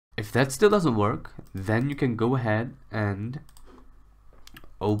if that still doesn't work, then you can go ahead and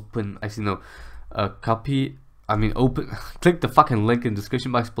open, actually no, open, click the fucking link in the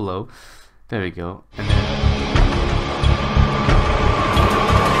description box below. There we go. And then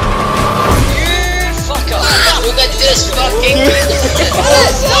fuck off! Look at this fucking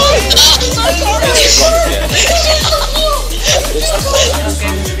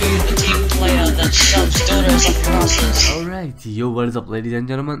Alright, yo, what is up ladies and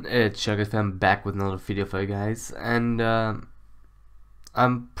gentlemen, it's Shoutouts. I'm back with another video for you guys, and I'm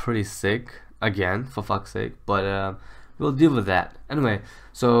pretty sick again, for fuck's sake, but we'll deal with that. Anyway,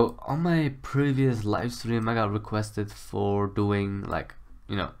 so on my previous live stream I got requested for doing, like,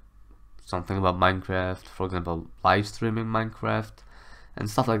 you know, something about Minecraft, for example, live streaming Minecraft and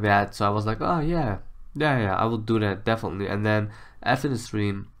stuff like that. So I was like, oh yeah, I will do that definitely. And then after the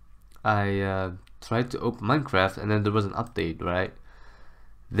stream I tried to open Minecraft, and then there was an update, right?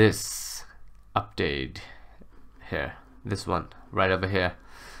 This update here, this one right over here,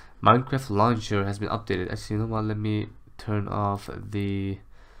 Minecraft launcher has been updated. Actually, you know what, let me turn off the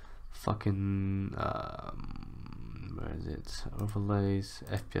fucking where is it, overlays,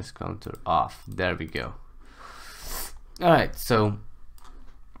 FPS counter off. There we go. Alright, so,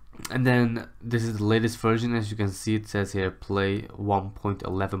 and then this is the latest version. As you can see, it says here play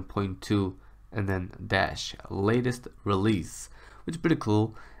 1.11.2 and then dash latest release, which is pretty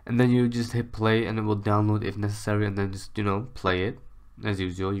cool. And then you just hit play and it will download if necessary, and then just, you know, play it as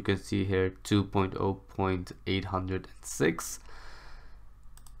usual. You can see here 2.0.806.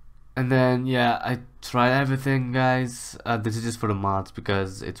 And then yeah, I tried everything, guys. This is just for the mods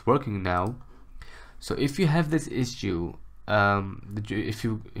because it's working now. So if you have this issue, if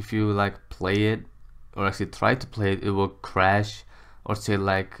you like play it, or actually try to play it, it will crash or say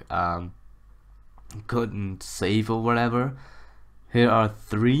like couldn't save or whatever. Here are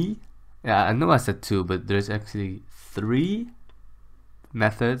 3. Yeah, I know I said 2, but there's actually 3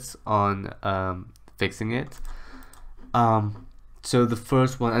 methods on fixing it. So the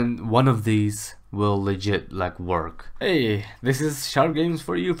first one, and one of these will legit like work. Hey, this is Sharp Games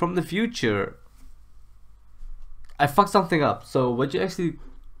for you from the future. I fucked something up. So what you actually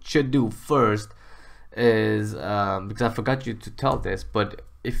should do first is, because I forgot you to tell this, but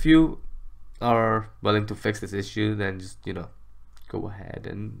if you are willing to fix this issue, then just, you know, go ahead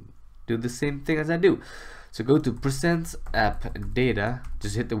and do the same thing as I do. So go to %app_data,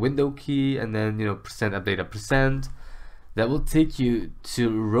 just hit the window key, and then, you know, %app_data %. That will take you to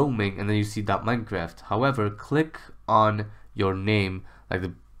roaming, and then you see .minecraft. However, click on your name,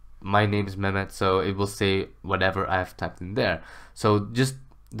 like my name is Mehmet, so it will say whatever I have typed in there. So just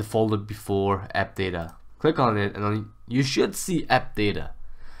the folder before app data. Click on it, and then you should see app data.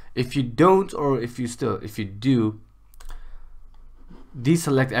 If you don't, or if you do,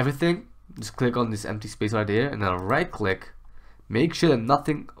 deselect everything. Just click on this empty space right there, and then right click. Make sure that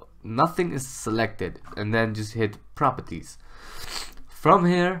nothing is selected, and then just hit properties. From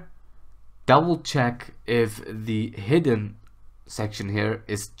here, double check if the hidden section here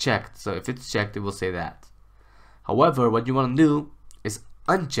is checked. So if it's checked, it will say that. However, what you want to do is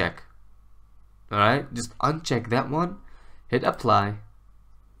uncheck. Alright, just uncheck that one, hit apply.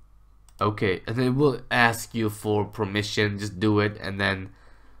 Okay, and then it will ask you for permission. Just do it, and then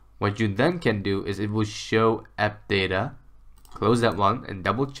what you then can do is it will show app data. Close that one and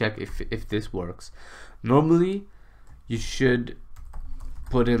double check if this works. Normally you should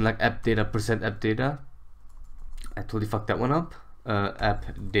put in like app data %app data. I totally fucked that one up. App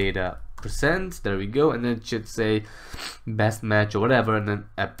data %, there we go, and then it should say best match or whatever, and then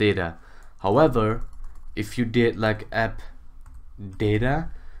app data. However, if you did like app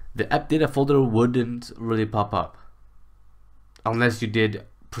data, the app data folder wouldn't really pop up unless you did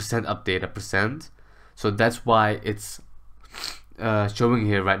 %app data %. So that's why it's showing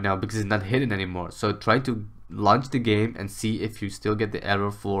here right now, because it's not hidden anymore. So try to launch the game and see if you still get the error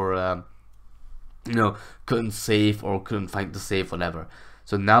for you know, couldn't save or couldn't find the save, whatever.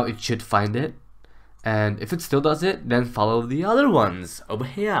 So now it should find it, and if it still does it, then follow the other ones over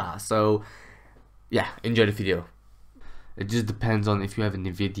here. So yeah, enjoy the video. It just depends on if you have a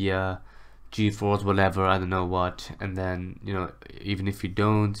NVIDIA, GeForce, whatever, I don't know what, and then, you know, even if you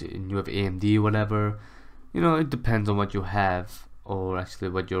don't and you have AMD, whatever, you know, it depends on what you have, or actually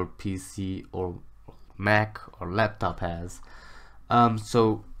what your PC or Mac or laptop has.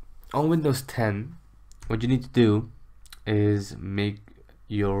 So on Windows 10, what you need to do is make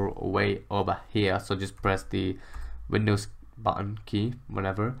your way over here. So just press the Windows button key,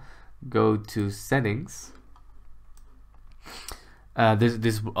 whatever, go to settings.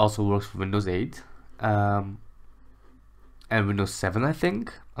 This also works for Windows 8, and and Windows 7, I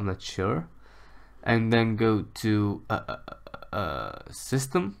think. I'm not sure. And then go to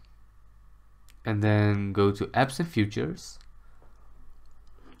System, and then go to Apps and Features,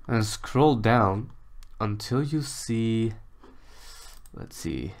 and scroll down until you see, let's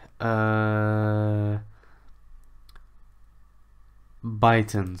see,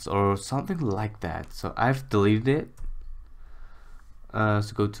 Bytons or something like that. So I've deleted it.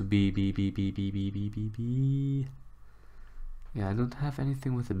 So go to B. Yeah, I don't have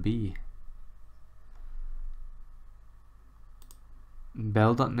anything with a B.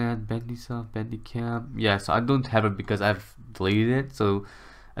 Bell.net, Bendysoft, Bendycam. Yeah, so I don't have it because I've deleted it. So,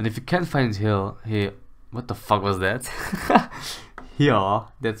 and if you can't find it here, what the fuck was that? Yeah,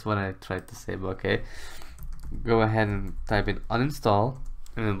 that's what I tried to say. But okay, go ahead and type in uninstall,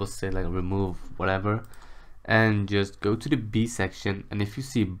 and it will say like remove whatever, and just go to the B section. And if you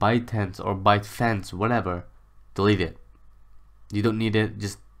see ByteFence or ByteFence, whatever, delete it. You don't need it,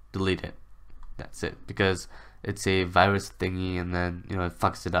 just delete it. That's it, because it's a virus thingy, and then it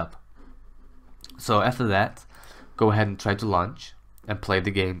fucks it up. So after that, go ahead and try to launch and play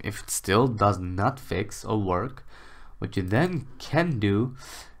the game. If it still does not fix or work, what you then can do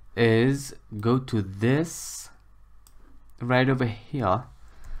is go to this right over here.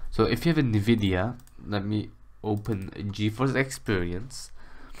 So if you have a NVIDIA, let me open GeForce Experience.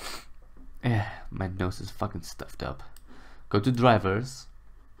 My nose is fucking stuffed up. Go to drivers,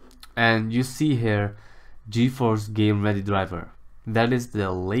 and you see here GeForce Game Ready driver. That is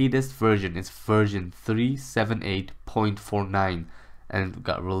the latest version. It's version 378.49, and it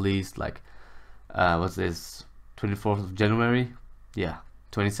got released like what's this, 24th of January? Yeah,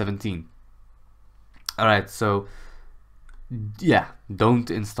 2017. Alright, so yeah,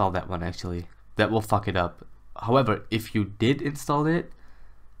 don't install that one. Actually, that will fuck it up. However, if you did install it,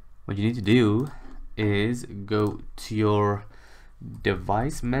 what you need to do is go to your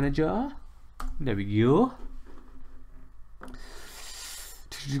device manager. There we go.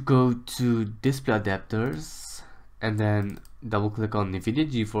 Go to display adapters, and then double click on NVIDIA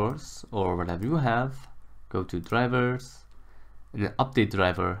GeForce or whatever you have. Go to drivers, and then update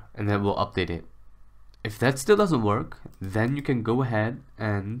driver, and then we'll update it. If that still doesn't work, then you can go ahead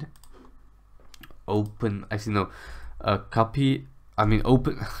and open, actually no, open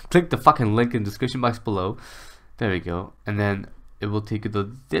click the fucking link in the description box below. There we go, and then it will take you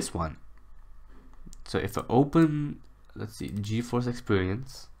to this one. So if I open, let's see, GeForce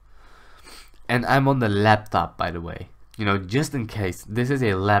Experience, and I'm on the laptop, by the way, just in case, this is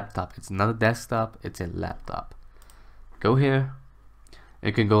a laptop, it's not a desktop, it's a laptop. Go here,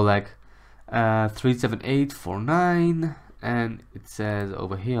 you can go like 378.49, and it says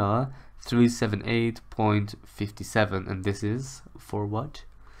over here 378.57, and this is for what?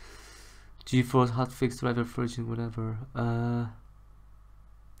 GeForce hotfix driver version, whatever.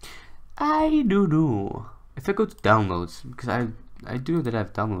 I don't know. If I go to downloads, because I do know that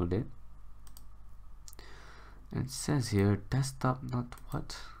I've downloaded it. And it says here desktop, not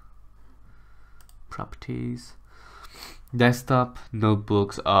what? Properties. Desktop,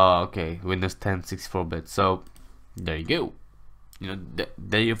 notebooks. Oh, okay. Windows 10 64-bit. So there you go.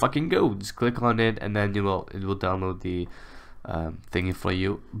 There you fucking go. Just click on it, and then it will download the thingy for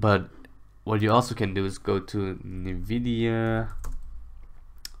you. But what you also can do is go to NVIDIA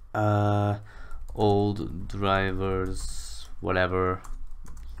old drivers, whatever,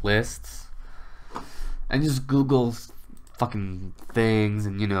 lists, and just Google fucking things,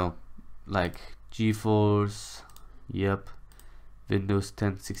 and like GeForce, yep, Windows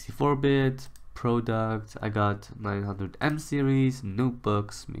 10 64-bit products. I got 900M series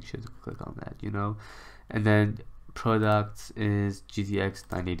notebooks, make sure to click on that, and then products is GTX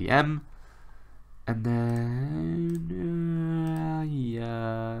 980M, and then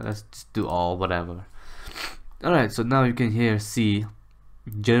yeah, let's just do all, whatever. Alright, so now you can see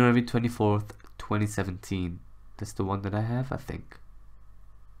January 24th 2017. That's the one that I have, I think.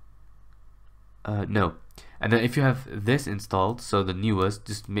 No. And then if you have this installed, so the newest,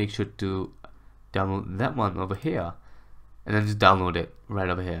 just make sure to download that one over here, and then just download it right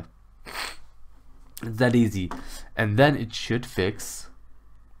over here. It's that easy, and then it should fix.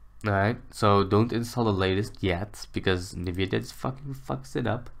 Alright, so don't install the latest yet, because NVIDIA just fucking fucks it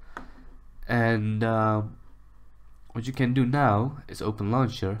up. And what you can do now is open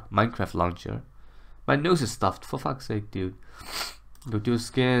launcher, Minecraft launcher. My nose is stuffed, for fuck's sake, dude. Go to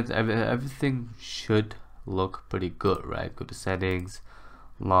skins, everything should look pretty good, right? Go to settings,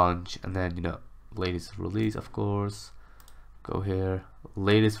 launch, and then latest release, of course. Go here,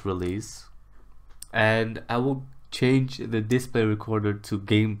 latest release, and I will change the display recorder to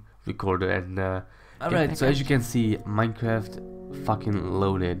game recorder, and Alright, so as you can see, Minecraft fucking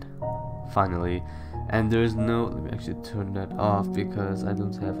loaded finally, and there's no, let me actually turn that off because I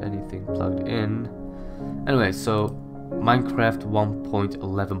don't have anything plugged in. Anyway, so Minecraft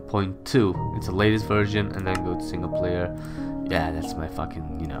 1.11.2, it's the latest version, and then go to single player. Yeah, that's my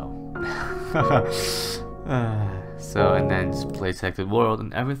fucking, you know. So, and then just play selected world,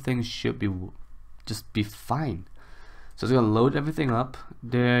 and everything should be just be fine. So it's gonna load everything up.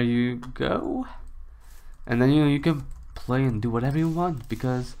 There you go. And then you can play and do whatever you want,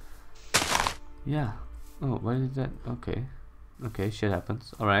 because yeah. Oh, why did that? Okay, shit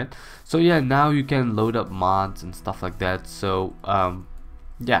happens. Alright, so yeah, now you can load up mods and stuff like that. So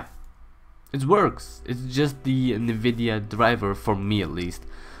yeah, it works. It's just the NVIDIA driver, for me at least.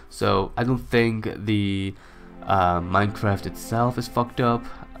 So I don't think the Minecraft itself is fucked up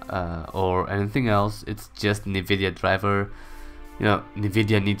or anything else. It's just NVIDIA driver. You know,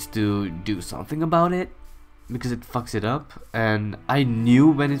 NVIDIA needs to do something about it, because it fucks it up. And I knew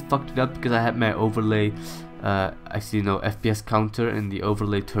when it fucked it up, because I had my overlay, I see no FPS counter in the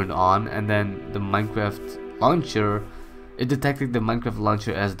overlay turned on, and then the Minecraft launcher, it detected the Minecraft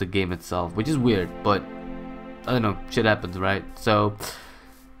launcher as the game itself, which is weird, but I don't know, shit happens, right? So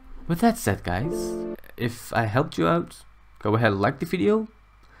with that said, guys, if I helped you out, go ahead and like the video.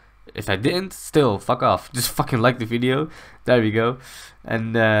 If I didn't, still fuck off, just fucking like the video. There we go.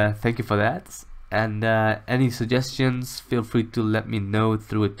 And thank you for that. And any suggestions, feel free to let me know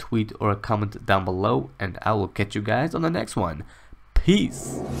through a tweet or a comment down below, and I will catch you guys on the next one.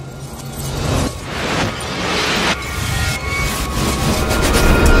 Peace.